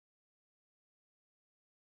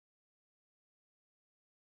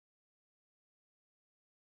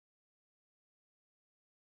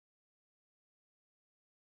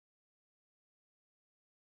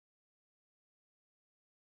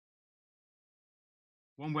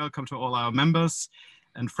Warm welcome to all our members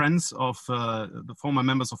and friends of the former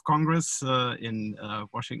members of Congress in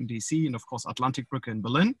Washington, D.C., and of course, Atlantic Brücke in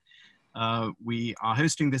Berlin. We are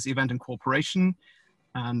hosting this event in cooperation,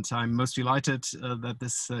 and I'm most delighted that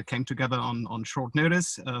this came together on short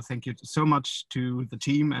notice. Thank you so much to the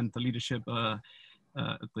team and the leadership of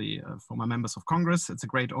the former members of Congress. It's a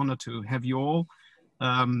great honor to have you all.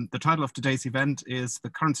 The title of today's event is The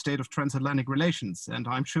Current State of Transatlantic Relations, and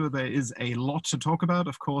I'm sure there is a lot to talk about.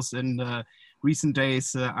 Of course, in recent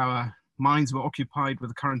days, our minds were occupied with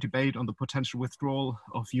the current debate on the potential withdrawal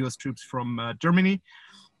of US troops from Germany,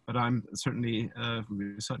 but we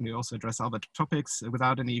certainly also address other topics.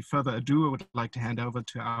 Without any further ado, I would like to hand over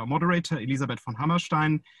to our moderator, Elisabeth von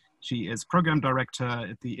Hammerstein. She is Program Director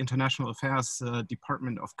at the International Affairs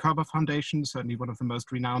Department of Körber Foundation, certainly one of the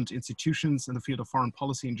most renowned institutions in the field of foreign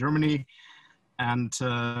policy in Germany. And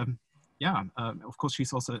of course,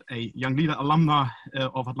 she's also a young leader alumna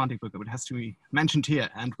of Atlantic Brücke, which has to be mentioned here.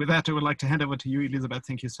 And with that, I would like to hand over to you, Elisabeth.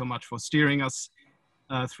 Thank you so much for steering us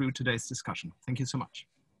through today's discussion. Thank you so much.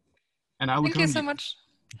 And I will Thank you so much.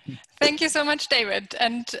 Thank you so much, David.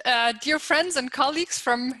 And dear friends and colleagues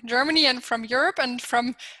from Germany and from Europe and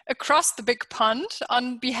from across the big pond,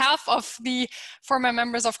 on behalf of the former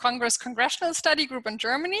members of Congress Congressional Study Group in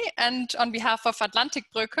Germany and on behalf of Atlantic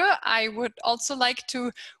Brücke, I would also like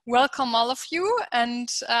to welcome all of you and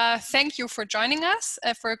thank you for joining us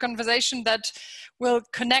for a conversation that will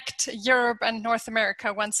connect Europe and North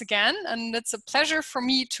America once again. And it's a pleasure for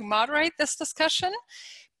me to moderate this discussion.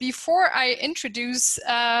 Before I introduce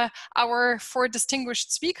our four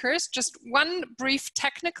distinguished speakers, just one brief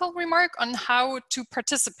technical remark on how to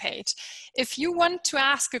participate. If you want to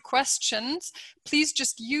ask a question, please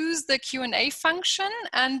just use the Q&A function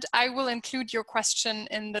and I will include your question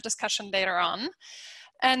in the discussion later on.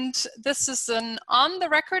 And this is an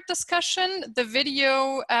on-the-record discussion. The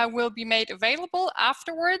video will be made available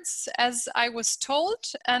afterwards, as I was told,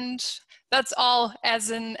 and that's all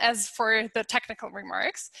as for the technical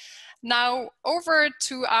remarks. Now over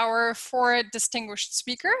to our four distinguished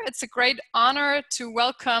speakers. It's a great honor to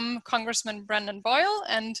welcome Congressman Brendan Boyle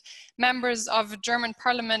and members of German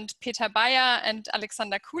Parliament Peter Beyer and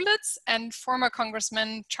Alexander Kulitz and former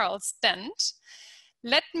Congressman Charles Dent.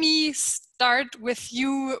 Let me start with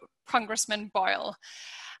you, Congressman Boyle.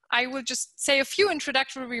 I will just say a few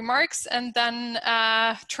introductory remarks and then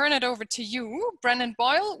turn it over to you. Brendan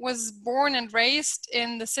Boyle was born and raised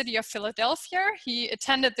in the city of Philadelphia. He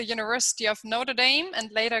attended the University of Notre Dame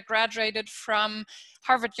and later graduated from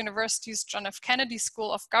Harvard University's John F. Kennedy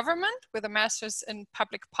School of Government with a master's in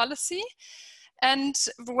public policy. And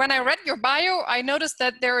when I read your bio, I noticed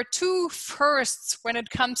that there are two firsts when it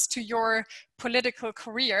comes to your political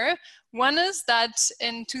career. One is that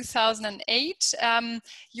in 2008,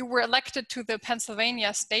 you were elected to the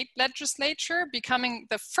Pennsylvania state legislature, becoming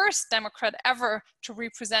the first Democrat ever to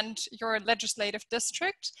represent your legislative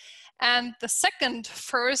district. And the second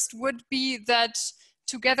first would be that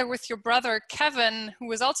together with your brother, Kevin, who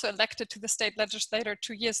was also elected to the state legislature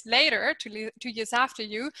 2 years later, 2 years after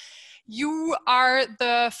you, you are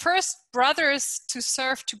the first brothers to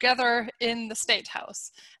serve together in the State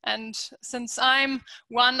House. And since I'm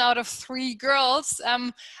one out of 3 girls,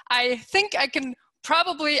 I think I can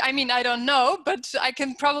probably, I mean, I don't know, but I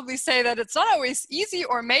can probably say that it's not always easy,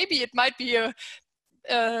 or maybe it might be a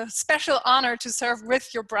special honor to serve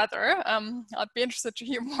with your brother. I'd be interested to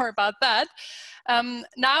hear more about that.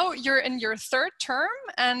 Now you're in your 3rd term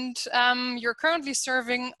and you're currently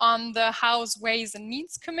serving on the House Ways and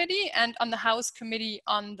Means Committee and on the House Committee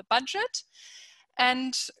on the Budget.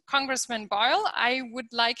 And Congressman Boyle, I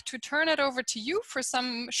would like to turn it over to you for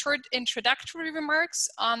some short introductory remarks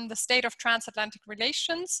on the state of transatlantic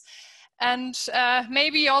relations, and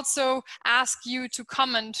maybe also ask you to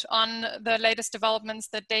comment on the latest developments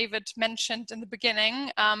that David mentioned in the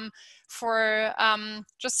beginning, for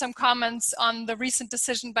just some comments on the recent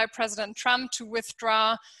decision by President Trump to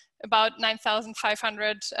withdraw about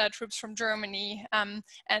 9,500 troops from Germany,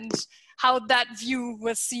 and how that view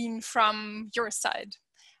was seen from your side.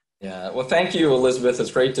 Yeah, well, thank you, Elisabeth.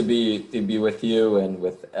 It's great to be with you and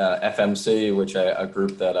with FMC, which a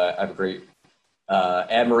group that I have great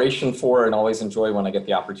admiration for and always enjoy when I get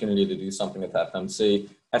the opportunity to do something with FMC.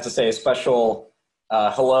 I have to say a special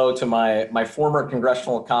hello to my former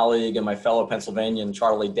congressional colleague and my fellow Pennsylvanian,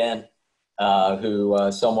 Charlie Dent,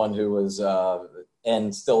 someone who was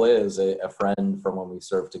and still is a friend from when we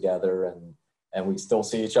served together, and we still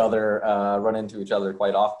see each other, run into each other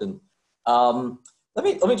quite often. Let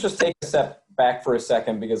me just take a step back for a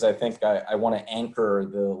second, because I think I want to anchor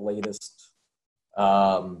the latest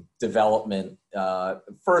development.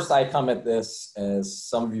 First, I come at this, as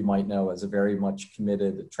some of you might know, as a very much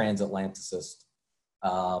committed transatlanticist.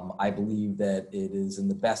 I believe that it is in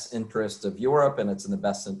the best interest of Europe and it's in the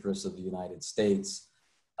best interest of the United States.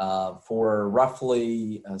 For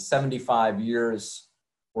roughly 75 years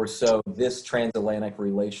or so, this transatlantic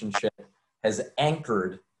relationship has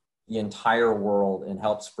anchored the entire world and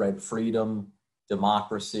helped spread freedom,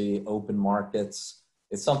 democracy, open markets.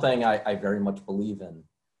 It's something I very much believe in.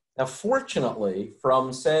 Now, fortunately,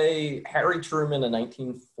 from, say, Harry Truman in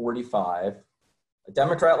 1945, a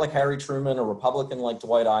Democrat like Harry Truman, a Republican like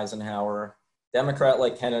Dwight Eisenhower, Democrat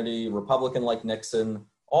like Kennedy, Republican like Nixon,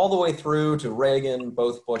 all the way through to Reagan,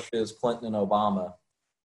 both Bushes, Clinton, and Obama,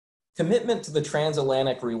 commitment to the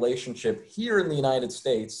transatlantic relationship here in the United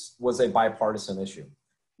States was a bipartisan issue.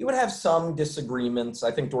 You would have some disagreements.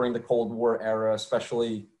 I think during the Cold War era,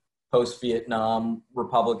 especially post-Vietnam,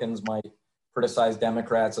 Republicans might criticize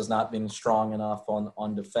Democrats as not being strong enough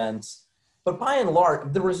on defense. But by and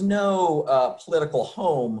large, there was no political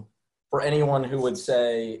home for anyone who would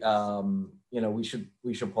say, you know, we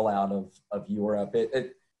should pull out of Europe.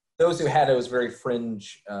 Those who had it was very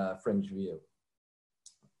fringe view.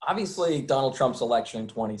 Obviously, Donald Trump's election in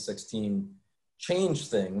 2016 changed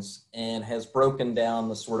things and has broken down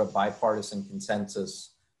the sort of bipartisan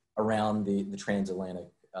consensus around the transatlantic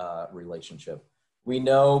relationship. We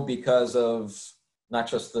know because of not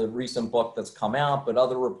just the recent book that's come out, but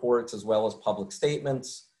other reports as well as public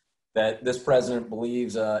statements that this president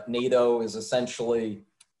believes NATO is essentially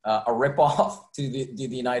a ripoff to the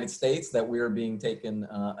United States, that we are being taken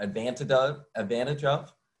advantage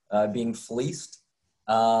of, being fleeced.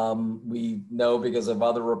 We know because of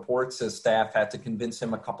other reports, his staff had to convince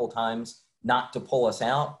him a couple times not to pull us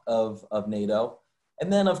out of NATO.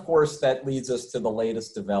 And then, of course, that leads us to the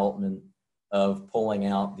latest development of pulling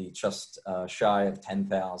out the just shy of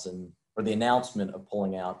 10,000, or the announcement of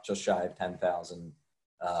pulling out just shy of 10,000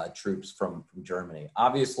 troops from Germany.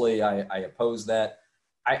 Obviously, I oppose that.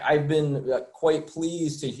 I've been quite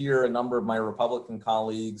pleased to hear a number of my Republican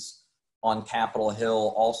colleagues on Capitol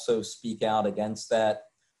Hill also speak out against that.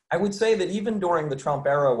 I would say that even during the Trump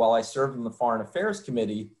era, while I served in the Foreign Affairs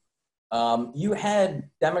Committee, you had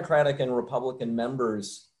Democratic and Republican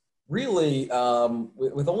members really,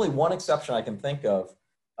 with only one exception I can think of,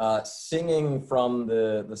 singing from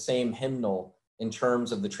the same hymnal in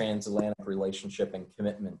terms of the transatlantic relationship and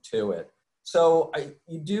commitment to it. So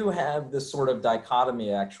you do have this sort of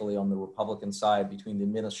dichotomy actually on the Republican side between the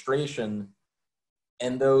administration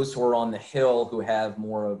and those who are on the Hill who have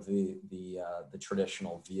more of the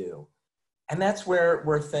traditional view. And that's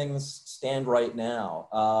where things stand right now.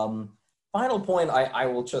 Final point I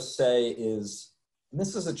will just say is, and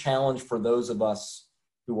this is a challenge for those of us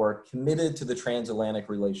who are committed to the transatlantic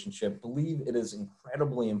relationship, believe it is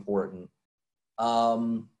incredibly important.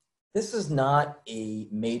 This is not a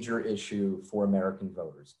major issue for American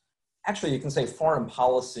voters. Actually, you can say foreign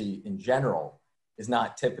policy in general is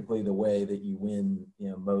not typically the way that you win,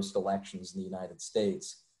 most elections in the United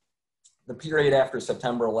States. The period after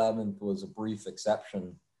September 11th was a brief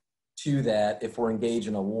exception to that if we're engaged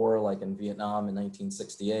in a war like in Vietnam in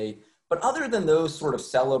 1968. But other than those sort of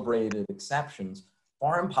celebrated exceptions,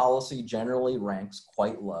 foreign policy generally ranks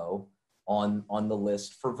quite low on the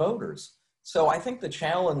list for voters. So I think the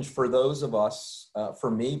challenge for those of us,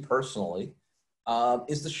 for me personally,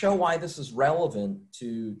 is to show why this is relevant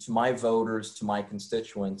to my voters, to my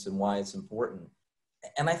constituents, and why it's important.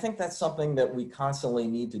 And I think that's something that we constantly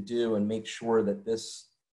need to do and make sure that this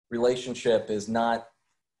relationship is not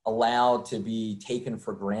allowed to be taken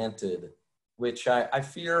for granted, which I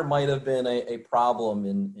fear might have been a problem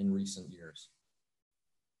in recent years.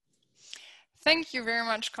 Thank you very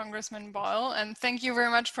much, Congressman Boyle, and thank you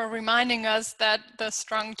very much for reminding us that the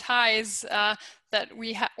strong ties that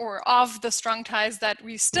we have, or of the strong ties that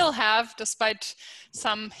we still have, despite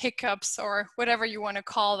some hiccups or whatever you want to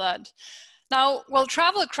call that. Now, we'll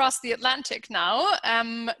travel across the Atlantic now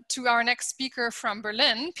to our next speaker from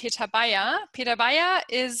Berlin, Peter Beyer. Peter Beyer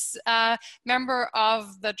is a member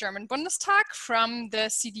of the German Bundestag from the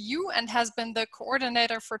CDU and has been the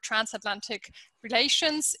coordinator for transatlantic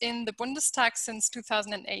relations in the Bundestag since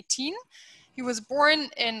 2018. He was born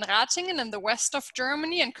in Ratingen in the west of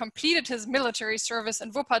Germany and completed his military service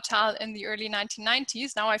in Wuppertal in the early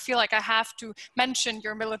 1990s. Now I feel like I have to mention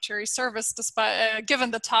your military service despite,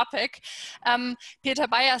 given the topic. Peter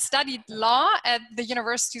Beyer studied law at the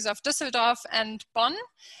universities of Düsseldorf and Bonn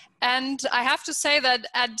And I have to say that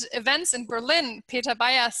at events in Berlin, Peter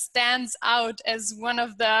Beyer stands out as one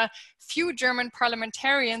of the few German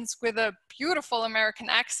parliamentarians with a beautiful American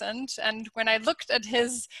accent. And when I looked at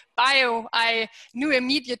his bio, I knew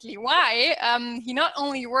immediately why. He not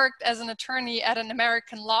only worked as an attorney at an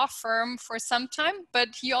American law firm for some time, but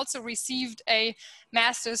he also received a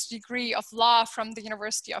master's degree of law from the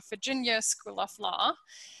University of Virginia School of Law.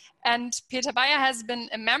 And Peter Beyer has been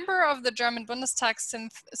a member of the German Bundestag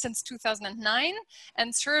since 2009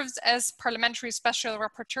 and serves as Parliamentary Special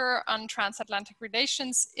Rapporteur on Transatlantic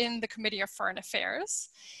Relations in the Committee of Foreign Affairs.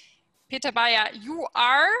 Peter Beyer, you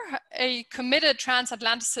are a committed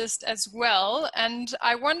transatlanticist as well. And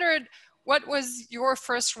I wondered, what was your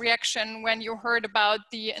first reaction when you heard about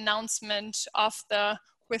the announcement of the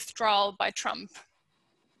withdrawal by Trump?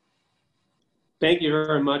 Thank you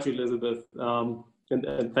very much, Elisabeth.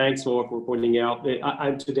 And thanks for pointing out.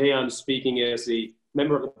 Today I'm speaking as a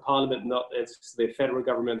member of the parliament, not as the federal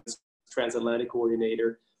government's transatlantic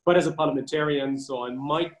coordinator, but as a parliamentarian, so I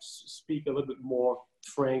might speak a little bit more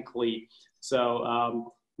frankly.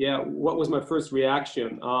 So yeah, what was my first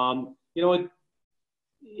reaction? You know,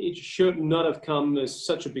 it should not have come as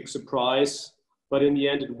such a big surprise, but in the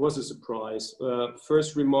end it was a surprise.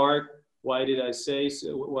 First remark, why did I say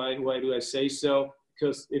so? Why do I say so?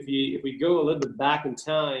 Because if we go a little bit back in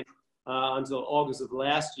time until August of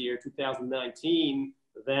last year, 2019,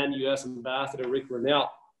 then U.S. Ambassador Rick Grenell,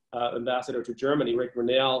 ambassador to Germany, Rick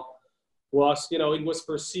Grenell, was, you know, it was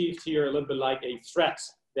perceived here a little bit like a threat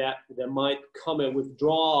that there might come a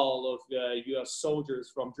withdrawal of U.S. soldiers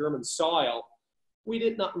from German soil. We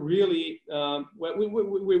did not really,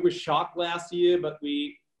 we were shocked last year, but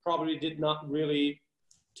we probably did not really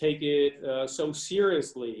take it so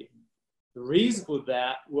seriously. The reason for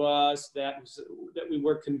that was that we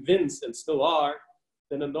were convinced, and still are,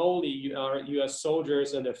 that not only are U.S.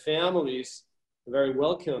 soldiers and their families very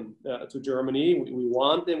welcome to Germany. We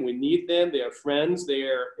want them, we need them, they are friends, they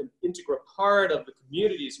are an integral part of the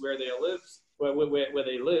communities where they live, where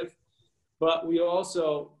they live. But we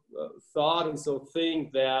also thought and still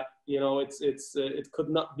think that, you know, it could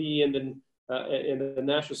not be in the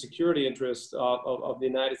national security interest of the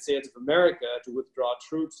United States of America to withdraw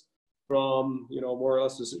troops from, you know, more or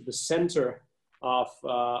less the center of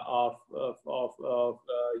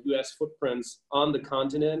U.S. footprints on the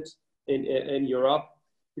continent in Europe,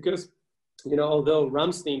 because, you know, although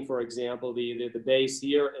Ramstein, for example, the base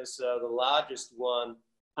here is the largest one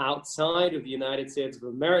outside of the United States of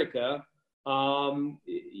America,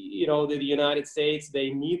 you know, the United States, they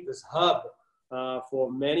need this hub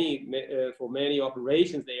for many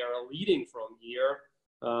operations they are leading from here.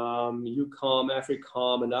 EUCOM,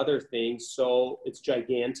 AFRICOM, and other things. So it's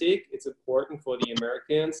gigantic. It's important for the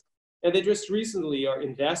Americans. And they just recently are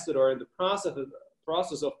invested or in the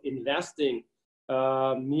process of investing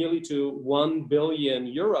nearly to 1 billion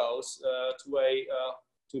euros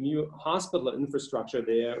to new hospital infrastructure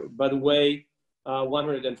there. By the way,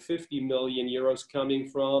 150 million euros coming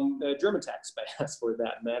from German taxpayers, for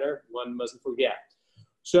that matter. One mustn't forget.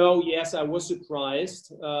 So yes, I was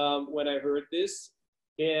surprised when I heard this.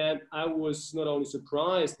 And I was not only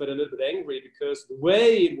surprised, but a little bit angry, because the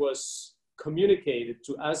way it was communicated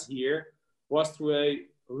to us here was through a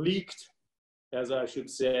leaked, as I should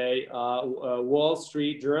say, Wall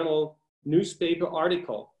Street Journal newspaper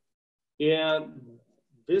article. And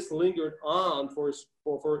this lingered on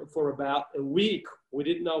for about a week. We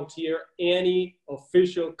did not hear any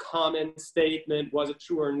official comment statement, was it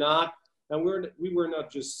true or not? And we were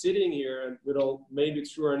not just sitting here and, you know, maybe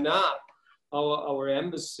true or not. Our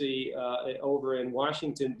embassy over in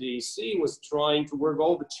Washington, D.C. was trying to work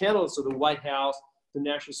all the channels of the White House, the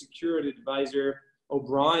National Security Advisor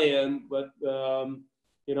O'Brien, but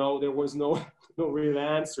you know, there was no real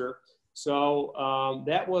answer. So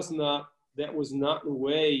that was not the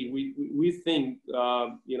way we think,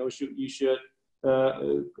 you know, you should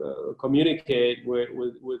communicate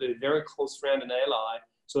with a very close friend and ally.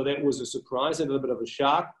 So that was a surprise and a little bit of a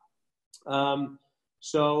shock. I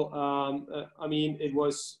mean,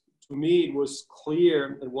 to me, it was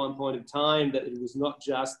clear at one point in time that it was not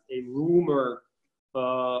just a rumor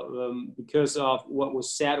because of what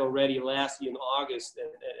was said already last year in August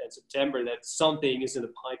and September, that something is in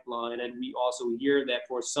the pipeline. And we also hear that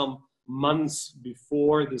for some months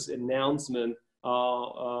before this announcement,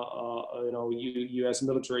 you know, U.S.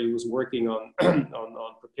 military was working on,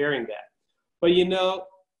 on preparing that. But, you know,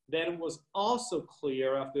 then it was also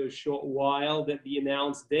clear after a short while that the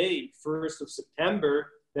announced date, 1st of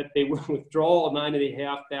September, that they would withdraw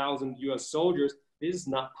 9,500 U.S. soldiers. This is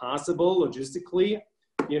not possible logistically.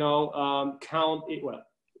 You know,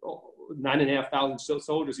 9,500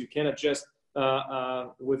 soldiers. You cannot just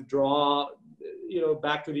withdraw,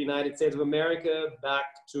 back to the United States of America, back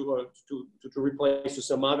to replace to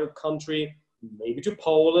some other country, maybe to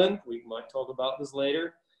Poland. We might talk about this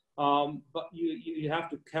later. But you have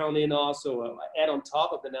to count in also, add on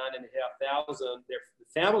top of the 9,500, the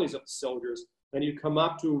families of the soldiers, and you come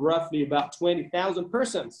up to roughly about 20,000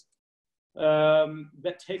 persons.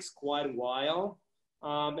 That takes quite a while.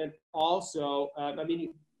 And also,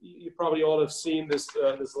 you probably all have seen this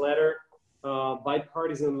letter,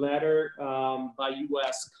 bipartisan letter by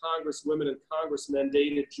U.S. Congresswomen and congressmen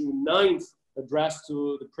dated June 9th, addressed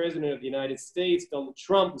to the President of the United States, Donald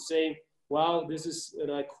Trump, saying, well, this is, and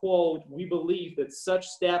I quote, "We believe that such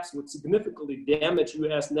steps would significantly damage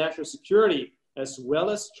U.S. national security, as well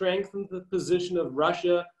as strengthen the position of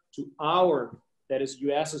Russia to our, that is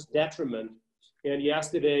U.S.'s detriment." And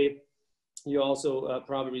yesterday, you also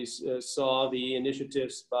probably saw the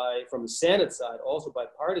initiatives from the Senate side, also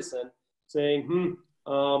bipartisan, saying,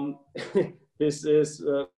 this is,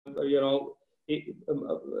 the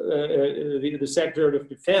Secretary of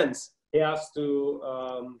Defense has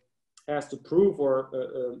to prove or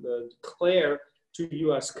declare to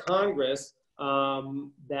U.S. Congress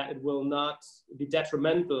that it will not be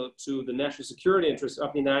detrimental to the national security interests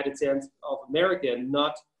of the United States of America, and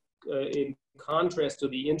not in contrast to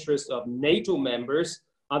the interests of NATO members.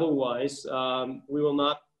 Otherwise, we will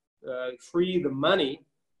not free the money,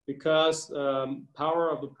 because power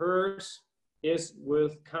of the purse is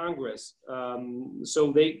with Congress.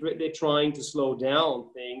 So they're trying to slow down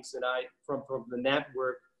things. And from the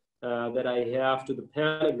network that I have to the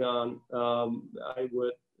Pentagon,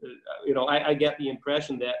 I get the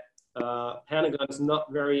impression that Pentagon is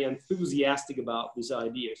not very enthusiastic about these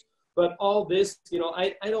ideas. But all this,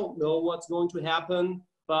 I don't know what's going to happen,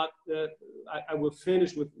 but I will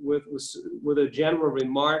finish with a general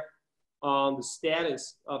remark on the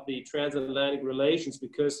status of the transatlantic relations,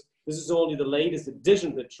 because this is only the latest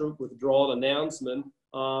edition of the troop withdrawal announcement.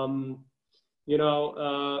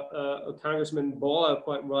 Congressman Boyle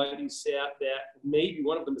quite rightly said that maybe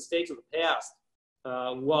one of the mistakes of the past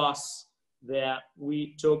was that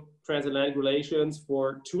we took transatlantic relations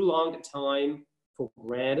for too long a time for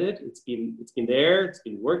granted. It's been there, it's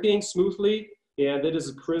been working smoothly, and that is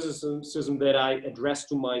a criticism that I address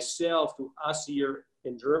to myself, to us here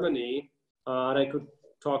in Germany. And I could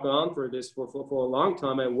talk on for this for a long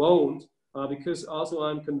time. I won't, because also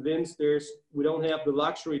I'm convinced we don't have the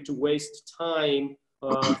luxury to waste time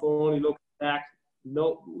for only looking back.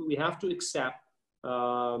 No, we have to accept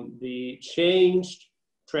the changed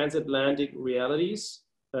transatlantic realities,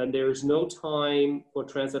 and there is no time for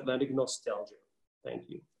transatlantic nostalgia. Thank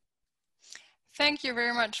you. Thank you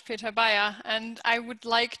very much, Peter Beyer. And I would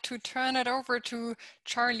like to turn it over to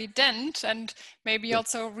Charlie Dent, and maybe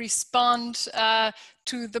also respond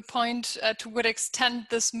to the point to what extent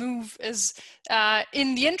this move is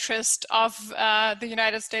in the interest of the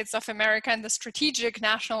United States of America and the strategic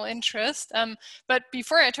national interest. But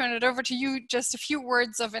before I turn it over to you, just a few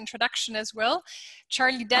words of introduction as well.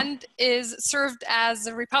 Charlie Dent served as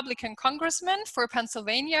a Republican congressman for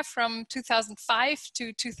Pennsylvania from 2005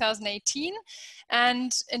 to 2018.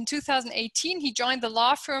 And in 2018, he joined the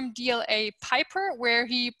law firm DLA Piper, where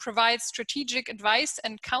he provides strategic advice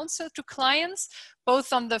and counsel to clients,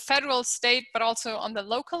 both on the federal, state, but also on the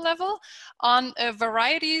local level, on a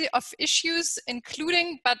variety of issues,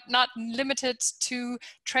 including but not limited to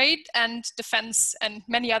trade and defense and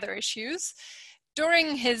many other issues.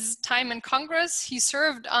 During his time in Congress, he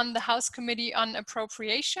served on the House Committee on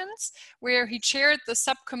Appropriations, where he chaired the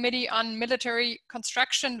Subcommittee on Military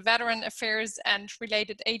Construction, Veteran Affairs, and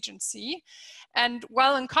Related Agency. And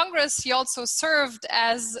while in Congress, he also served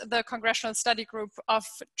as the Congressional Study Group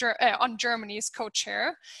on Germany's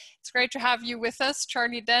co-chair. It's great to have you with us,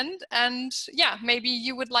 Charlie Dent. And yeah, maybe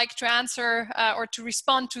you would like to answer or to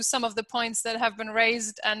respond to some of the points that have been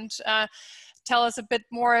raised, and tell us a bit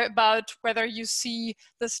more about whether you see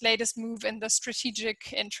this latest move in the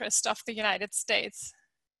strategic interest of the United States.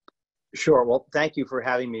 Sure. Well, thank you for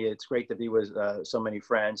having me. It's great to be with so many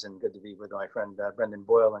friends, and good to be with my friend Brendan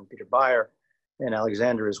Boyle and Peter Beyer and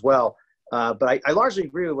Alexander as well. But I largely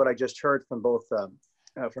agree with what I just heard from both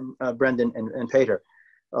Brendan and Peter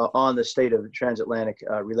on the state of transatlantic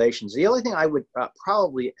relations. The only thing I would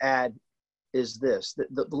probably add is this.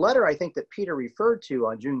 The letter I think that Peter referred to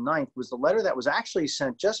on June 9th was the letter that was actually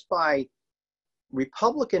sent just by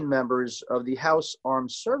Republican members of the House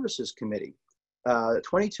Armed Services Committee,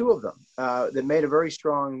 22 of them, that made a very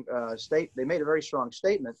strong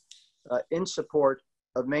statement in support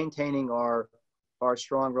of maintaining our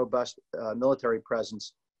strong, robust military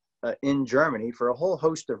presence in Germany for a whole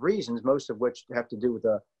host of reasons, most of which have to do with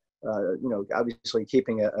obviously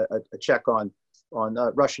keeping a check on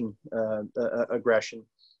Russian aggression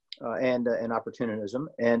and opportunism,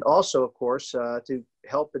 and also, of course, to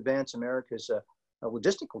help advance America's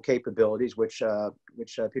logistical capabilities, which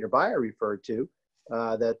Peter Beyer referred to,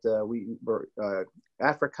 that we were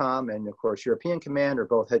AFRICOM and, of course, European Command are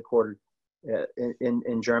both headquartered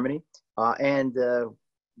in Germany, and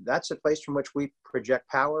that's a place from which we project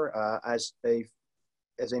power. As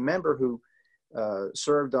a member who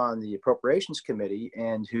served on the Appropriations Committee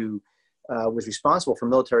and who was responsible for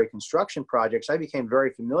military construction projects, I became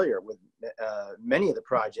very familiar with many of the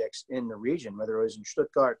projects in the region, whether it was in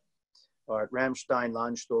Stuttgart or at Ramstein,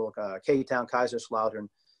 Landstuhl, K-Town, Kaiserslautern,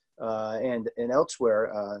 and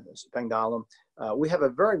elsewhere, Spangdahlem. We have a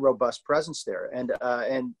very robust presence there, and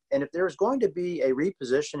if there is going to be a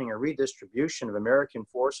repositioning or redistribution of American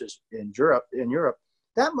forces in Europe,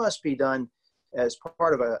 that must be done as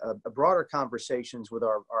part of a broader conversations with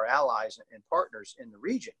our allies and partners in the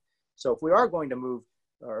region. So if we are going to move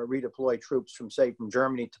or redeploy troops from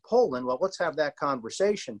Germany to Poland, well, let's have that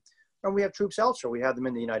conversation. And we have troops elsewhere. We have them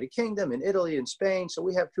in the United Kingdom, in Italy, in Spain. So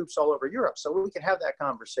we have troops all over Europe. So we can have that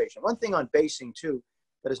conversation. One thing on basing, too,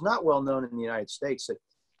 that is not well known in the United States, that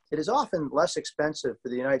it is often less expensive for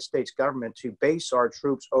the United States government to base our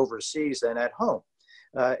troops overseas than at home,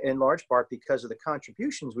 in large part because of the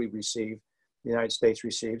contributions we receive, the United States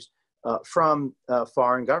receives, from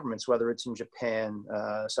foreign governments, whether it's in Japan,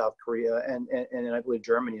 South Korea, and I believe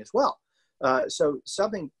Germany as well. So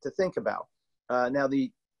something to think about. Now,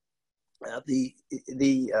 the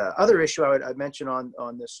other issue I'd mention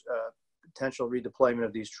on this potential redeployment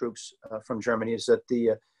of these troops from Germany is that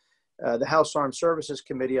the House Armed Services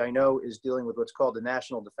Committee, I know, is dealing with what's called the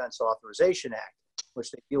National Defense Authorization Act,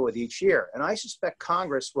 which they deal with each year. And I suspect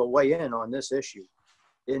Congress will weigh in on this issue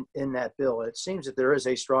in that bill. It seems that there is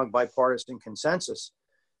a strong bipartisan consensus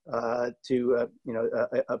in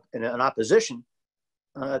opposition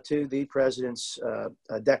to the president's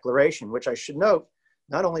declaration, which I should note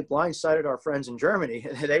not only blindsided our friends in Germany,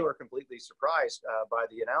 they were completely surprised by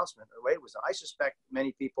the announcement, the way it was. I suspect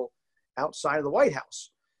many people outside of the White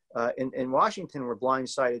House in Washington were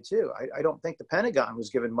blindsided too. I don't think the Pentagon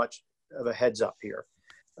was given much of a heads up here,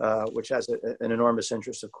 which has an enormous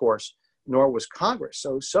interest, of course, nor was Congress.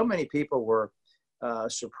 So many people were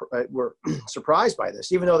surprised by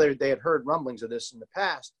this, even though they had heard rumblings of this in the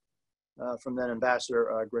past from then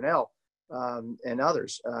Ambassador Grinnell and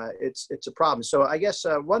others. It's a problem. So I guess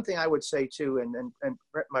one thing I would say too, and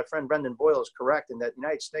my friend Brendan Boyle is correct in that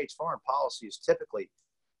United States foreign policy is typically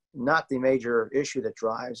not the major issue that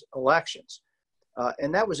drives elections.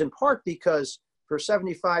 And that was in part because for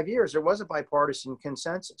 75 years, there was a bipartisan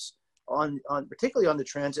consensus particularly on the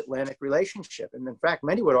transatlantic relationship. And in fact,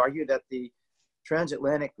 many would argue that the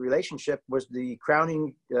transatlantic relationship was the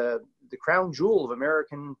crown jewel of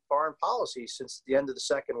American foreign policy since the end of the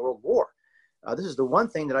Second World War. This is the one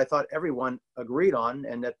thing that I thought everyone agreed on,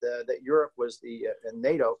 and that Europe was and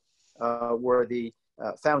NATO were the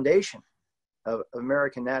foundation of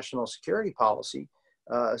American national security policy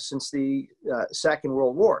since the Second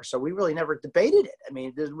World War. So we really never debated it. I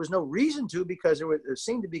mean, there was no reason to, because there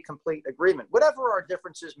seemed to be complete agreement. Whatever our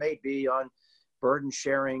differences may be on burden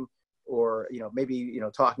sharing, or maybe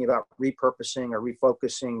talking about repurposing or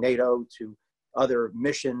refocusing NATO to other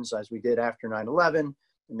missions, as we did after 9/11,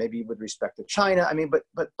 and maybe with respect to China. I mean,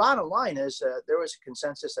 but bottom line is there was a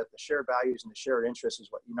consensus that the shared values and the shared interests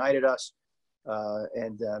is what united us,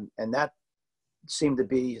 and that seemed to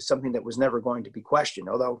be something that was never going to be questioned,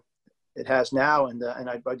 although it has now. And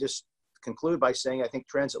I just conclude by saying I think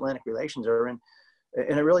transatlantic relations are in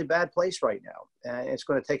a really bad place right now, and it's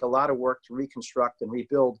going to take a lot of work to reconstruct and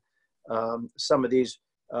rebuild some of these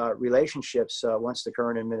relationships once the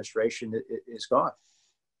current administration is gone.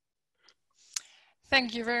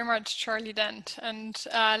 Thank you very much, Charlie Dent. And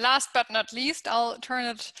last but not least, I'll turn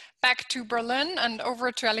it back to Berlin and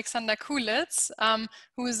over to Alexander Kulitz,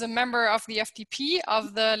 who is a member of the FDP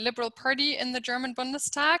of the Liberal Party in the German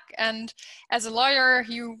Bundestag. And as a lawyer,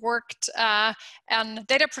 he worked on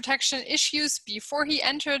data protection issues before he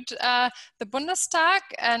entered the Bundestag,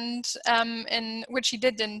 and in which he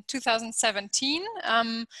did in 2017.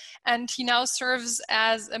 And he now serves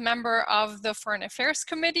as a member of the Foreign Affairs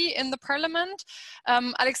Committee in the Parliament.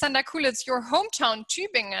 Alexander Kulitz, your hometown,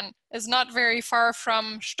 Tübingen, is not very far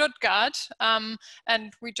from Stuttgart. Stuttgart,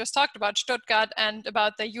 and we just talked about Stuttgart and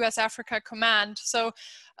about the US-Africa Command. So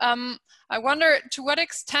I wonder, to what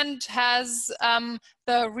extent has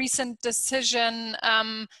the recent decision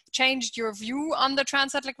changed your view on the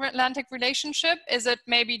transatlantic relationship? Is it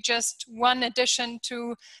maybe just one addition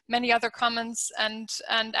to many other comments and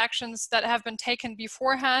actions that have been taken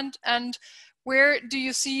beforehand? And where do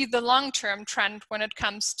you see the long-term trend when it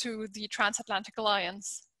comes to the transatlantic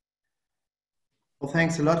alliance? Well,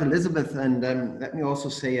 thanks a lot, Elisabeth. And let me also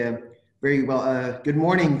say very well good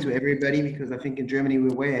morning to everybody, because I think in Germany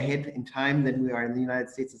we're way ahead in time than we are in the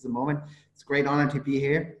United States at the moment. It's a great honor to be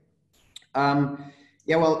here.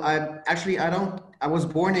 Yeah, well, I was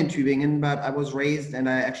born in Tübingen, but I was raised, and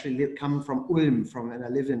I actually come from Ulm, and I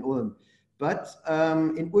live in Ulm. But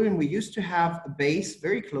in Ulm, we used to have a base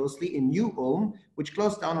very closely in New Ulm, which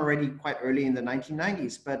closed down already quite early in the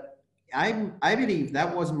 1990s. But I believe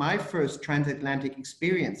that was my first transatlantic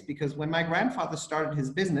experience, because when my grandfather started his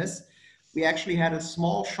business, we actually had a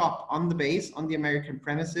small shop on the base, on the American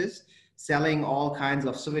premises, selling all kinds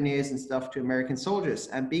of souvenirs and stuff to American soldiers.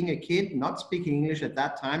 And being a kid, not speaking English at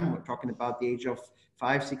that time, we're talking about the age of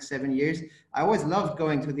 5, 6, 7 years, I always loved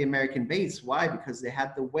going to the American base. Why? Because they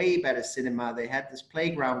had the way better cinema. They had this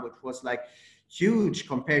playground, which was like huge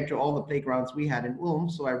compared to all the playgrounds we had in Ulm.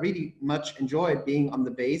 So I really much enjoyed being on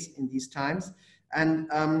the base in these times. And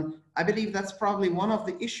I believe that's probably one of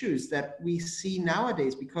the issues that we see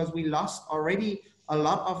nowadays, because we lost already a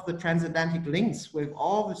lot of the transatlantic links with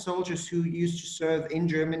all the soldiers who used to serve in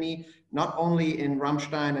Germany, not only in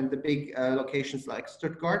Hammerstein and the big locations like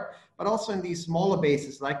Stuttgart, but also in these smaller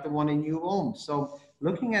bases like the one in New Ulm. So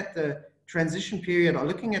looking at the transition period, or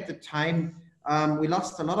looking at the time, we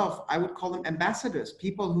lost a lot of, I would call them ambassadors,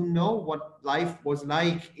 people who know what life was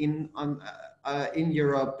like in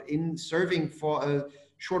Europe, in serving for a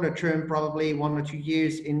shorter term, probably 1 or 2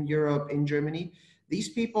 years in Europe, in Germany. These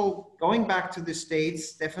people going back to the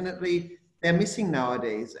States, definitely they're missing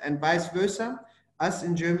nowadays, and vice versa. Us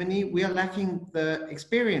in Germany, we are lacking the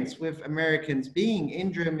experience with Americans being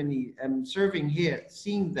in Germany and serving here,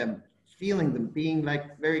 seeing them, feeling them, being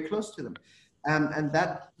like very close to them. And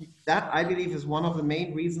that I believe is one of the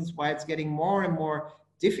main reasons why it's getting more and more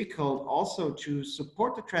difficult also to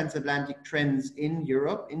support the transatlantic trends in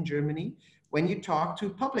Europe, in Germany, when you talk to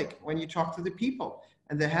public, when you talk to the people.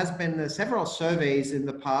 And there has been several surveys in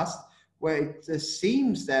the past where it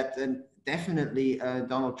seems that definitely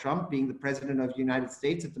Donald Trump, being the president of the United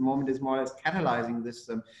States at the moment, is more or less catalyzing this,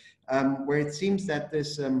 where it seems that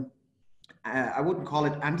this, I wouldn't call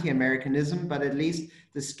it anti-Americanism, but at least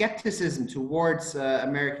the skepticism towards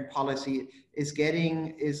American policy is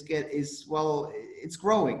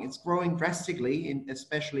growing. It's growing drastically,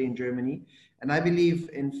 especially in Germany. And I believe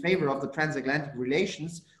in favor of the transatlantic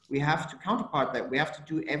relations, we have to counterpart that. We have to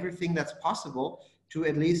do everything that's possible to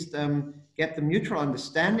at least get the mutual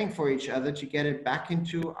understanding for each other, to get it back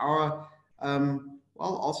into our,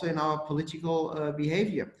 also in our political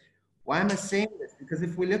behavior. Why am I saying this? Because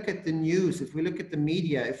if we look at the news, if we look at the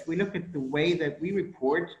media, if we look at the way that we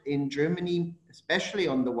report in Germany, especially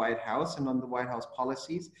on the White House and on the White House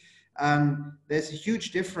policies, there's a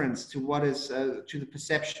huge difference to what is to the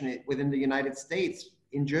perception within the United States.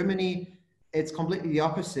 In Germany, it's completely the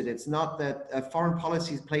opposite. It's not that foreign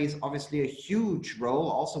policy plays obviously a huge role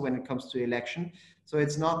also when it comes to election. So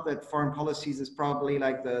it's not that foreign policies is probably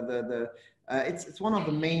like it's one of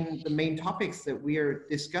the main topics that we are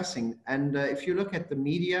discussing. And if you look at the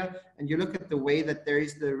media and you look at the way that there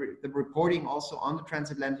is the reporting also on the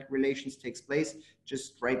transatlantic relations takes place,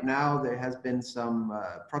 just right now there has been some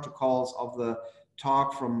protocols of the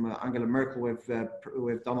talk from Angela Merkel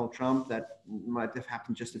with Donald Trump that might have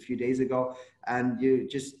happened just a few days ago. And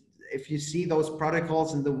if you see those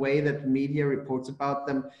protocols and the way that the media reports about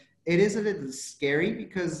them, it is a little scary,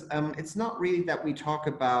 because it's not really that we talk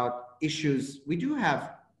about issues. We do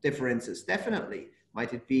have differences, definitely.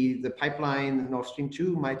 Might it be the pipeline, Nord Stream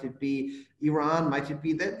 2? Might it be Iran? Might it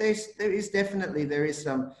be that there is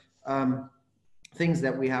some things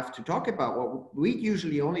that we have to talk about. What we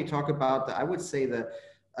usually only talk about, I would say,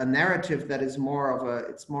 a narrative that is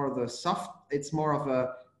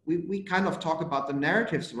we kind of talk about the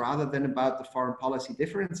narratives rather than about the foreign policy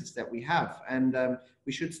differences that we have. And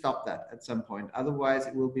we should stop that at some point. Otherwise,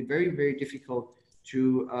 it will be very, very difficult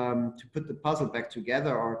to put the puzzle back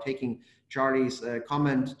together, or taking Charlie's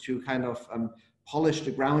comment to kind of polish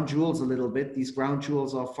the ground jewels a little bit. These ground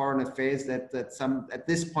jewels of foreign affairs that some at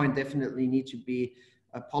this point definitely need to be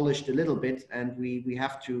polished a little bit, and we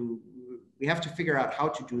have to figure out how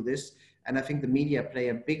to do this. And I think the media play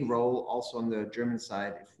a big role also on the German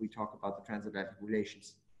side if we talk about the transatlantic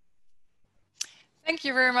relations. Thank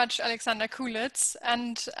you very much, Alexander Kulitz.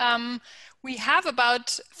 And we have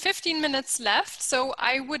about 15 minutes left, so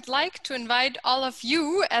I would like to invite all of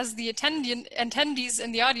you as the attendees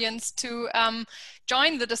in the audience to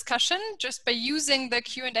join the discussion just by using the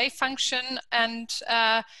Q&A function and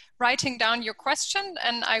writing down your question,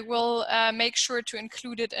 and I will make sure to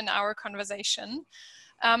include it in our conversation.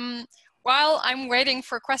 While I'm waiting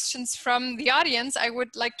for questions from the audience, I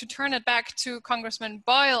would like to turn it back to Congressman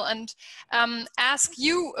Boyle and ask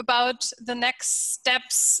you about the next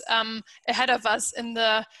steps ahead of us in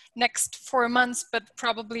the next 4 months, but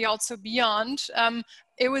probably also beyond.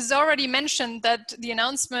 It was already mentioned that the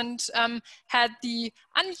announcement had the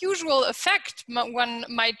unusual effect, one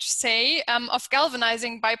might say, of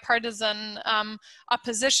galvanizing bipartisan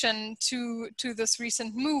opposition to this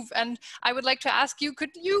recent move. And I would like to ask you,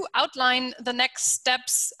 could you outline the next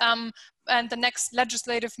steps and the next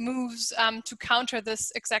legislative moves to counter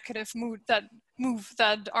this executive move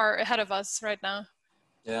that are ahead of us right now?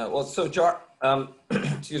 Yeah, well, so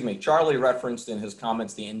excuse me, Charlie referenced in his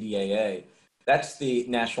comments the NDAA. That's the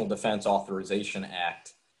National Defense Authorization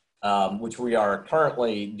Act, which we are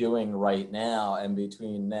currently doing right now. And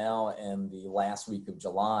between now and the last week of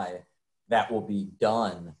July, that will be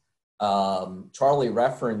done. Charlie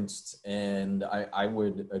referenced, and I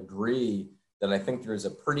would agree that I think there's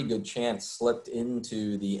a pretty good chance slipped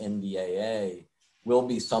into the NDAA will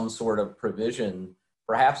be some sort of provision,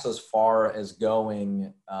 perhaps as far as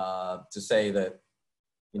going to say that,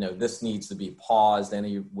 you know, this needs to be paused,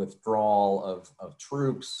 any withdrawal of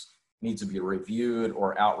troops needs to be reviewed,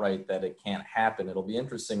 or outright that it can't happen. It'll be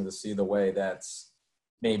interesting to see the way that's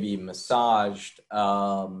maybe massaged.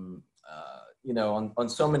 You know, on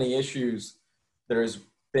so many issues, there's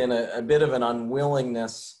been a bit of an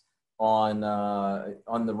unwillingness on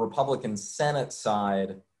the Republican Senate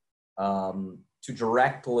side to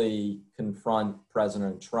directly confront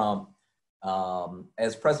President Trump.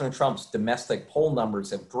 As President Trump's domestic poll numbers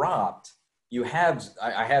have dropped,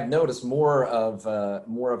 I have noticed more of a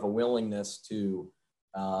willingness to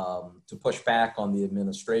push back on the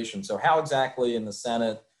administration. So how exactly in the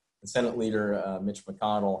Senate, the Senate leader Mitch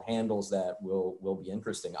McConnell handles that will be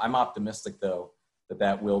interesting. I'm optimistic though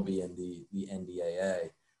that will be in the NDAA.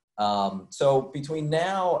 So between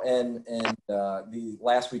now and the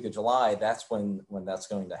last week of July, that's when that's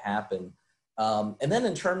going to happen. And then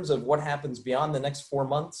in terms of what happens beyond the next 4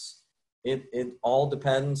 months, it all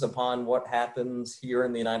depends upon what happens here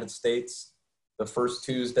in the United States the first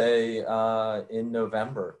Tuesday in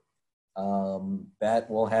November.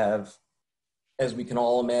 That will have, as we can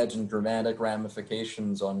all imagine, dramatic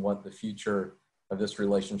ramifications on what the future of this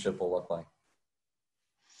relationship will look like.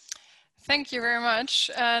 Thank you very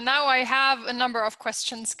much. Now I have a number of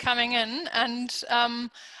questions coming in, and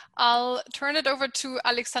I'll turn it over to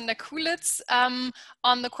Alexander Kulitz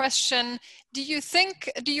on the question: do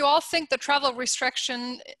you all think the travel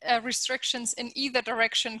restrictions in either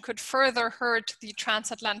direction could further hurt the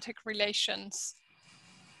transatlantic relations?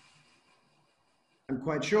 I'm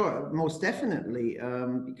quite sure, most definitely,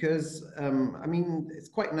 because I mean, it's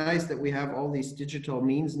quite nice that we have all these digital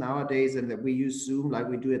means nowadays and that we use Zoom like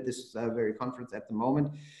we do at this very conference at the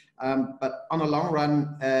moment. But on the long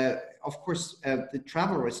run, of course, the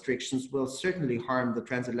travel restrictions will certainly harm the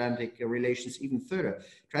transatlantic relations even further.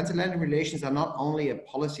 Transatlantic relations are not only a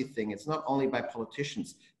policy thing, it's not only by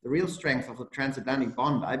politicians. The real strength of the transatlantic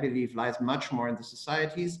bond, I believe, lies much more in the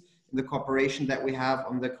societies, the cooperation that we have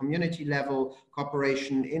on the community level,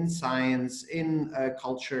 cooperation in science, in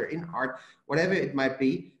culture, in art, whatever it might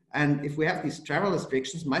be. And if we have these travel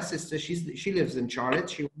restrictions, my sister, she lives in Charlotte.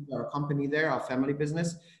 She runs our company there, our family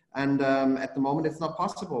business. And at the moment, it's not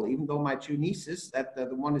possible. Even though my two nieces,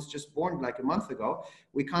 the one is just born like a month ago,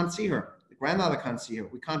 we can't see her. The grandmother can't see her.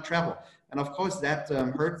 We can't travel. And of course, that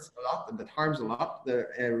hurts a lot and that harms a lot the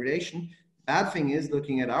relation. Bad thing is,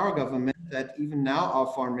 looking at our government, that even now our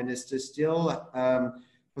foreign minister still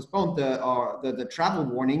postponed the travel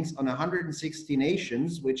warnings on 160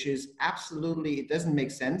 nations, which is absolutely, it doesn't make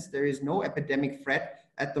sense. There is no epidemic threat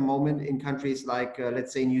at the moment in countries like,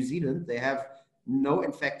 let's say, New Zealand. They have no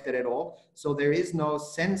infected at all. So there is no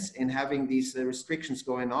sense in having these restrictions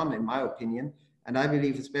going on, in my opinion. And I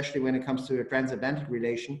believe, especially when it comes to a transatlantic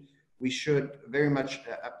relation, we should very much,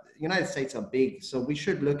 United States are big, so we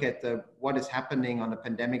should look at what is happening on the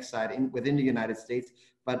pandemic side within the United States,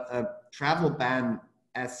 but a travel ban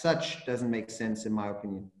as such doesn't make sense, in my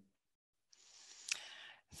opinion.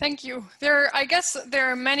 Thank you. I guess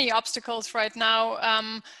there are many obstacles right now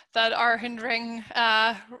that are hindering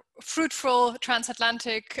fruitful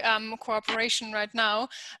transatlantic cooperation right now.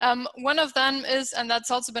 One of them is, and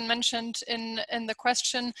that's also been mentioned in the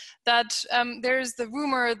question, that there is the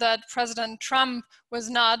rumor that President Trump was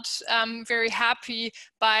not very happy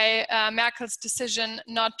by Merkel's decision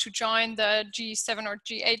not to join the G7 or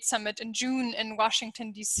G8 summit in June in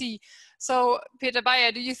Washington, D.C. So, Peter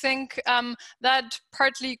Beyer, do you think that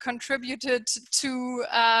partly contributed to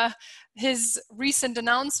his recent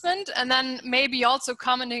announcement? And then maybe also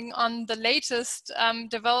commenting on the latest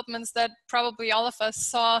developments that probably all of us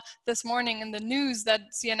saw this morning in the news, that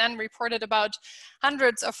CNN reported about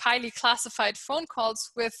hundreds of highly classified phone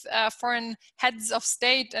calls with foreign heads of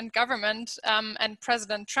state and government and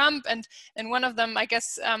President Trump. And in one of them, I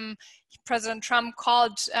guess, President Trump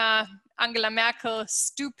called Angela Merkel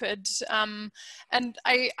stupid. And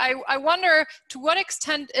I wonder, to what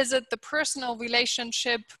extent is it the personal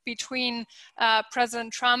relationship between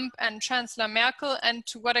President Trump and Chancellor Merkel, and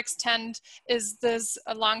to what extent is this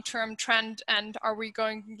a long-term trend, and are we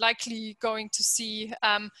likely going to see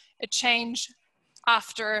a change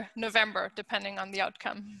after November, depending on the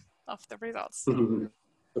outcome of the results? Mm-hmm.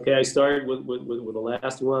 Okay, I started with the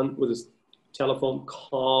last one, with this telephone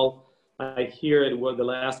call. I hear it. The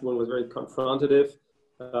last one was very confrontative.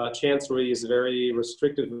 Chancellery is very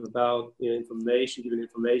restrictive about information, giving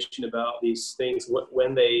information about these things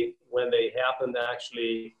when they happened.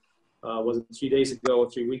 Actually, was it 3 days ago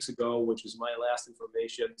or 3 weeks ago, which is my last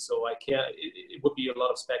information. So I can't. It would be a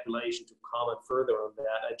lot of speculation to comment further on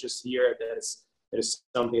that. I just hear that it is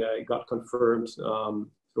something I got confirmed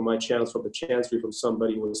through my channels from the Chancellery, from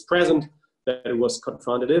somebody who was present, that it was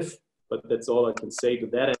confrontative. But that's all I can say to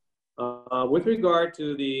that. With regard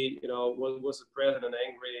to the, was the president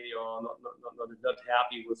angry or not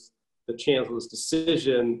happy with the chancellor's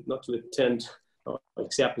decision not to attend or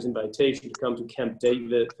accept his invitation to come to Camp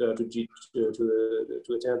David to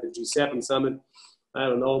attend the G7 summit? I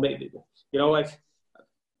don't know. Maybe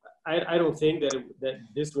I don't think that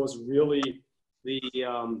this was really the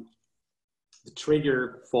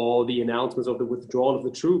trigger for the announcements of the withdrawal of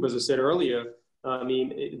the troops. As I said earlier, I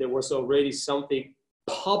mean, there was already something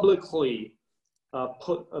publicly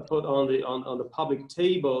put on the public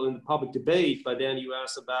table in the public debate by then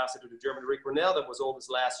U.S. Ambassador to Germany Rick Brunel. That was almost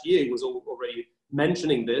last year. He was already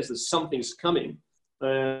mentioning this, that something's coming.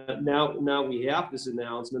 Now we have this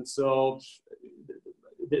announcement. So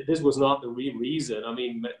this was not the real reason. I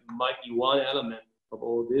mean, might be one element of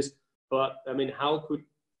all this, but I mean, how could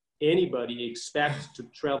anybody expect to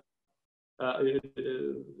travel? That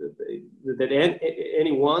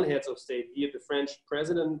any one heads of state, be it the French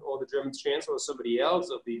president or the German chancellor or somebody else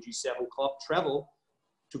of the G7 club, travel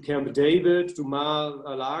to Camp David, to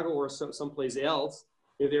Mar-a-Lago or someplace else,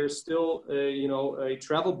 if there's still a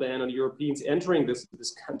travel ban on Europeans entering this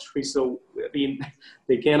country. So I mean,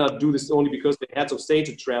 they cannot do this only because the heads of state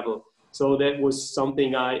to travel. So that was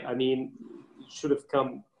something I mean, it should have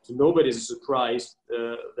come to nobody's surprise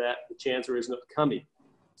that the chancellor is not coming.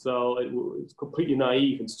 So it's completely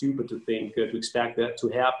naive and stupid to think to expect that to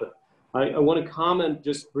happen. I want to comment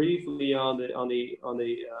just briefly on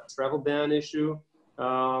the travel ban issue.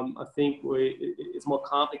 I think it's more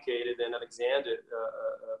complicated than Alexander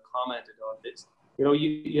commented on this.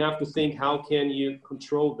 You have to think, how can you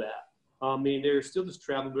control that? I mean, there's still this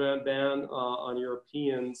travel ban on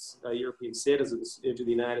European citizens into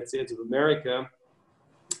the United States of America,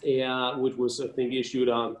 which was, I think, issued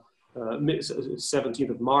on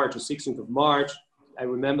 17th of March or 16th of March. I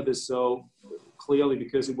remember this so clearly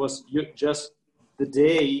because it was just the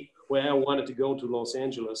day where I wanted to go to Los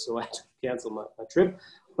Angeles, so I had to cancel my trip.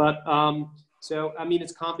 But so, I mean,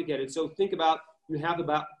 it's complicated. So think about, you have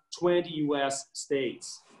about 20 US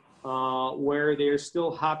states where there's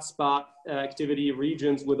still hotspot activity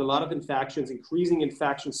regions with a lot of infections, increasing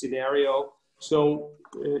infection scenario. So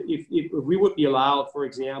if we would be allowed, for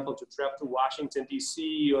example, to travel to Washington,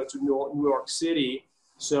 D.C. or to New York City,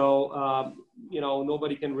 so,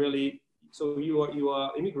 nobody can really, so you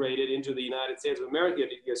are immigrated into the United States of America,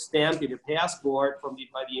 you're stamped in your passport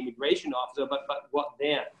by the immigration officer, but what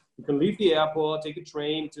then? You can leave the airport, take a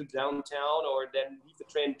train to downtown, or then leave the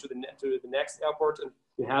train to the next airport, and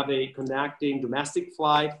you have a connecting domestic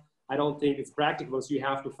flight. I don't think it's practical, so you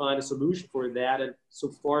have to find a solution for that. And so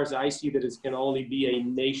far as I see that, it can only be a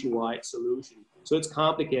nationwide solution. So it's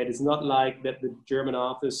complicated. It's not like that the German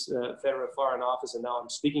office, Federal Foreign Office, and now I'm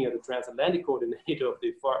speaking as the Transatlantic coordinator of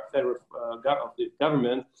the federal of the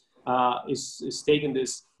government, is taking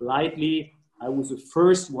this lightly. I was the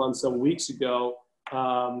first one some weeks ago,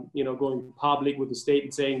 going public with the state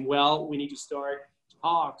and saying, well, we need to start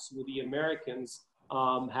talks with the Americans,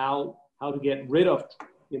 how to get rid of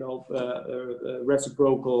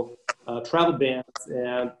reciprocal travel bans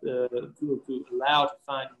and to allow to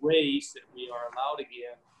find ways that we are allowed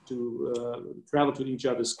again to travel to each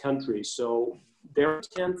other's countries. So there are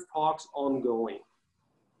tense talks ongoing.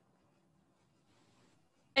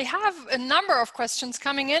 I have a number of questions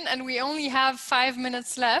coming in, and we only have 5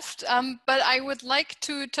 minutes left, but I would like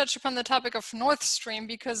to touch upon the topic of Nord Stream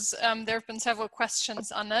because there have been several questions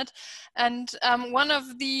on it. And one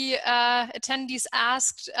of the attendees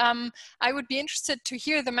asked, I would be interested to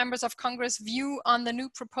hear the members of Congress' view on the new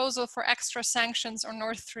proposal for extra sanctions on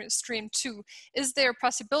Nord Stream 2. Is there a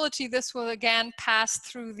possibility this will again pass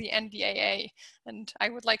through the NDAA? And I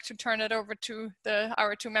would like to turn it over to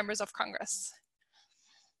our two members of Congress.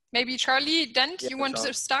 Maybe Charlie, Dent, you want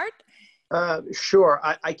to start? Sure.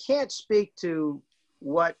 I can't speak to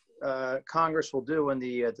what Congress will do in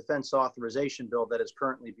the defense authorization bill that is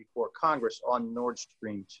currently before Congress on Nord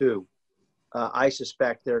Stream 2. I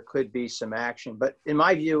suspect there could be some action. But in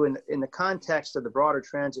my view, in the context of the broader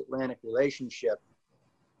transatlantic relationship,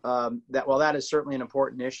 while that is certainly an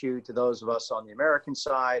important issue to those of us on the American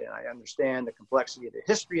side, and I understand the complexity of the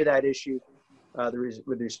history of that issue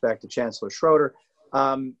with respect to Chancellor Schroeder,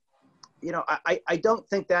 I don't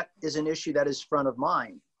think that is an issue that is front of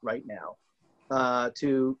mind right now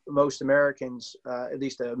to most Americans, at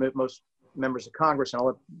least most members of Congress. And I'll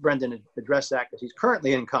let Brendan address that because he's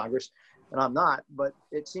currently in Congress and I'm not. But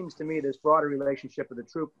it seems to me this broader relationship of the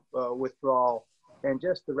troop withdrawal and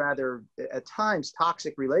just the rather, at times,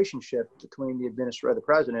 toxic relationship between the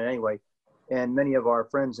president anyway, and many of our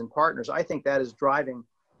friends and partners, I think that is driving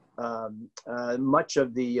much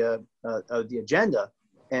of the agenda.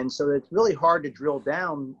 And so it's really hard to drill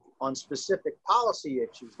down on specific policy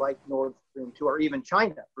issues like Nord Stream 2 or even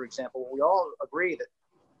China, for example. We all agree that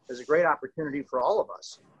there's a great opportunity for all of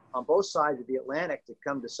us on both sides of the Atlantic to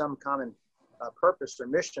come to some common purpose or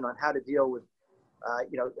mission on how to deal with,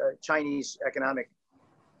 Chinese economic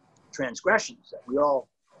transgressions that we all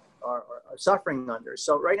are suffering under.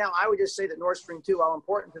 So right now, I would just say that Nord Stream 2, while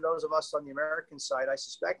important to those of us on the American side, I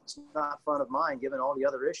suspect it's not front of mind given all the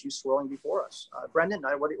other issues swirling before us. Brendan,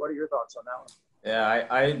 what are your thoughts on that one? Yeah,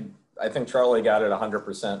 I think Charlie got it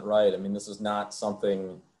 100% right. I mean, this is not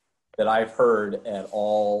something that I've heard at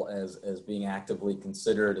all as being actively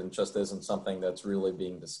considered, and just isn't something that's really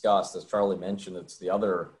being discussed. As Charlie mentioned, it's the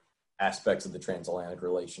other aspects of the transatlantic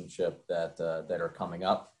relationship that are coming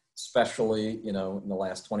up. Especially, in the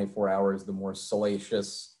last 24 hours, the more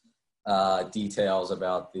salacious details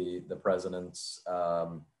about the president's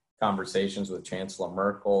conversations with Chancellor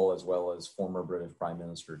Merkel, as well as former British Prime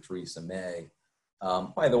Minister Theresa May.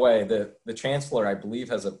 By the way, the Chancellor, I believe,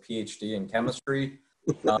 has a PhD in chemistry.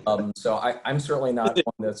 So I'm certainly not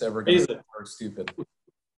one that's ever going to be stupid.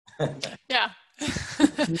 Yeah.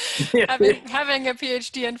 having a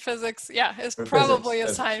PhD in physics, is probably a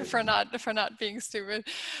sign for not being stupid.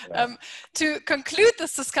 Yeah. To conclude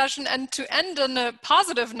this discussion and to end on a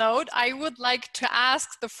positive note, I would like to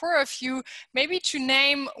ask the four of you maybe to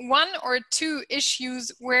name one or two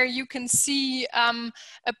issues where you can see a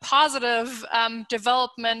positive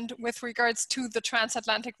development with regards to the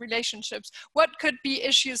transatlantic relationships. What could be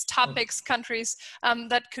issues, topics, countries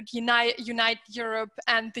that could unite Europe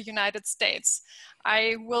and the United States?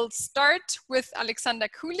 I will start with Alexander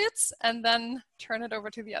Kulitz and then turn it over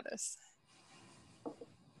to the others.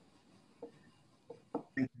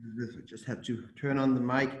 Thank you. I just had to turn on the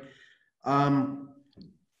mic. Well,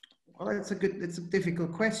 it's a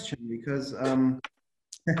difficult question because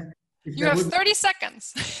you have 30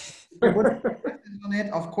 seconds. On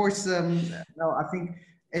it, of course, no, I think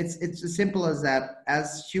it's as simple as that.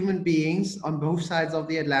 As human beings on both sides of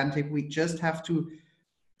the Atlantic, we just have to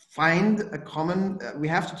find a common, we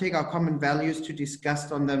have to take our common values to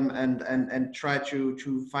discuss on them and try to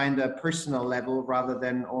find a personal level rather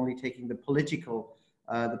than only taking the political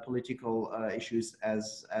issues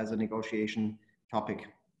as a negotiation topic.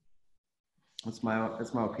 That's my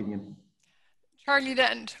opinion. Charlie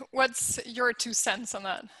Dent, what's your 2 cents on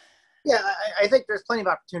that? Yeah, I think there's plenty of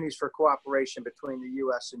opportunities for cooperation between the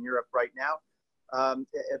U.S. and Europe right now.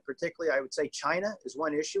 Particularly, I would say China is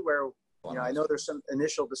one issue where I know there's some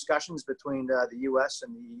initial discussions between the U.S.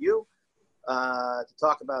 and the EU to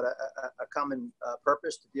talk about a common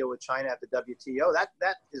purpose to deal with China at the WTO.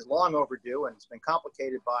 That is long overdue, and it's been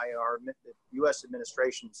complicated by the U.S.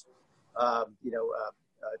 administration's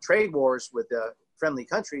trade wars with friendly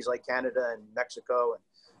countries like Canada and Mexico and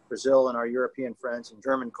Brazil and our European friends and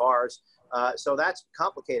German cars. So that's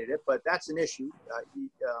complicated it, but that's an issue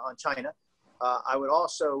on China. I would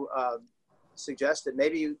also suggest that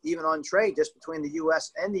maybe even on trade just between the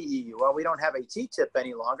U.S. and the EU. Well, we don't have a TTIP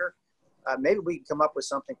any longer. maybe we can come up with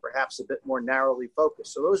something perhaps a bit more narrowly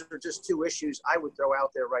focused. So those are just two issues I would throw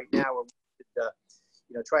out there right now where we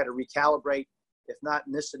could, try to recalibrate, if not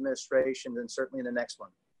in this administration, then certainly in the next one.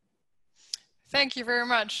 Thank you very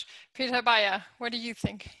much. Peter Beyer, what do you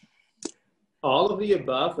think? All of the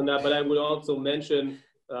above, but I would also mention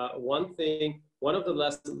one thing. One of the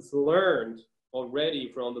lessons learned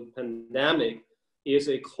already from the pandemic is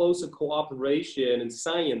a closer cooperation in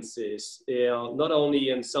sciences, not only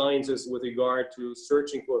in sciences with regard to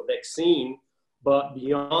searching for a vaccine, but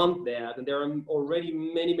beyond that. And there are already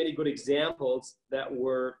many, many good examples that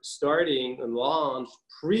were starting and launched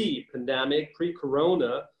pre-pandemic,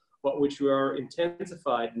 pre-corona, but which were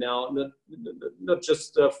intensified now, not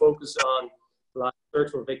just focus on like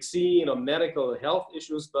search for vaccine or medical health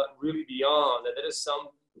issues, but really beyond. And that is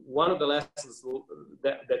one of the lessons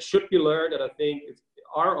that should be learned, that I think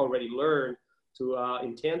are already learned, to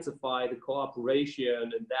intensify the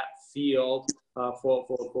cooperation in that field for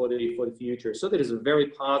the future. So that is a very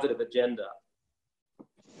positive agenda.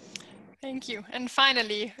 Thank you. And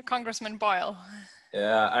finally, Congressman Boyle.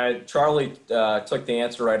 Yeah, Charlie took the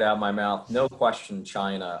answer right out of my mouth. No question,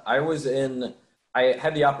 China. I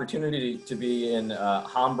had the opportunity to be in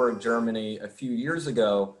Hamburg, Germany a few years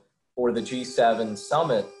ago for the G7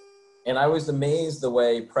 summit. And I was amazed the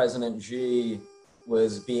way President Xi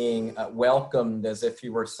was being welcomed as if he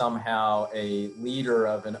were somehow a leader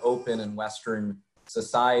of an open and Western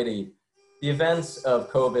society. The events of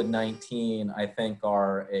COVID-19, I think,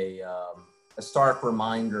 are a stark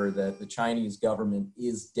reminder that the Chinese government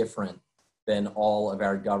is different than all of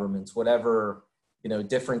our governments, whatever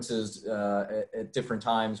differences at different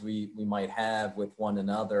times we might have with one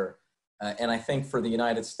another. And I think for the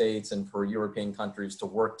United States and for European countries to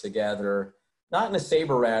work together, not in a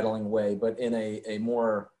saber-rattling way, but in a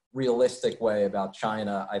more realistic way about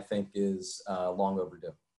China, I think is long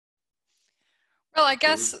overdue. Well, I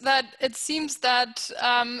guess that it seems that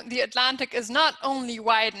the Atlantic is not only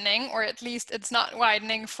widening, or at least it's not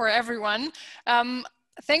widening for everyone.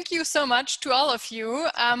 Thank you so much to all of you.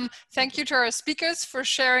 Thank you to our speakers for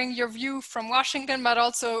sharing your view from Washington, but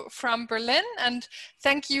also from Berlin. And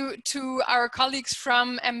thank you to our colleagues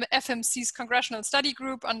from FMC's Congressional Study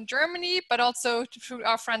Group on Germany, but also to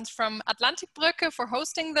our friends from Atlantic Brücke for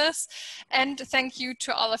hosting this. And thank you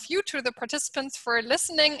to all of you, to the participants, for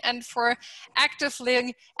listening and for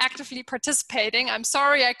actively participating. I'm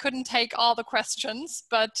sorry I couldn't take all the questions,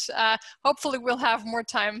 but hopefully we'll have more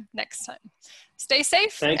time next time. Stay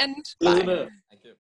safe and bye.